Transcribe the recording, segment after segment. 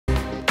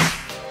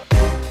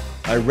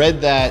I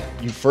read that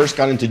you first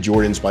got into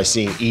Jordans by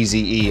seeing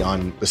Eazy-E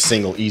on the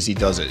single Eazy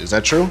Does It. Is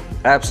that true?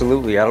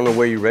 Absolutely. I don't know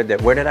where you read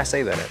that. Where did I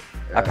say that at?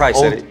 I probably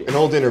said it. An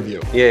old interview.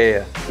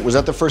 Yeah. Was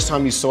that the first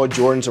time you saw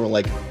Jordans and were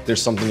like,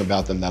 there's something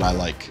about them that I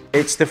like?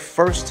 It's the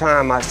first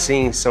time I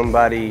seen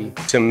somebody,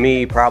 to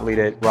me, probably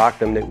that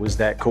rocked them that was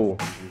that cool.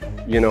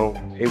 You know,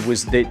 it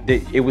was the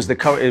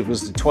cover, it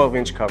was the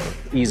 12-inch cover,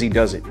 Eazy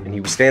Does It. And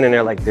he was standing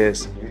there like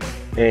this,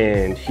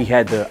 and he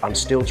had the, I'm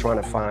still trying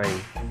to find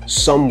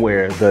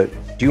somewhere the,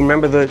 do you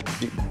remember the,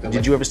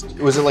 did you ever?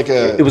 Was it like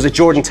a? It was a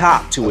Jordan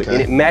top to it, and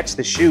it matched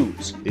the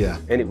shoes. Yeah.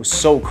 And it was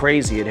so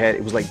crazy.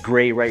 It was like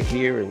gray right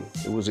here, and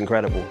it was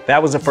incredible.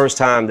 That was the first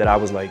time that I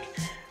was like,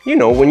 you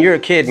know, when you're a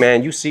kid,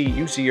 man, you see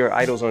your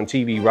idols on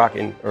TV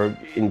rocking, or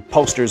in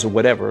posters or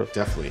whatever.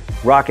 Definitely.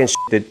 Rocking shit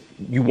that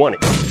you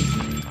wanted.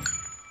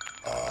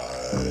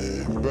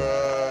 I'm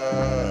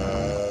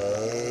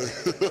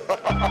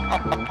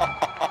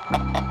back.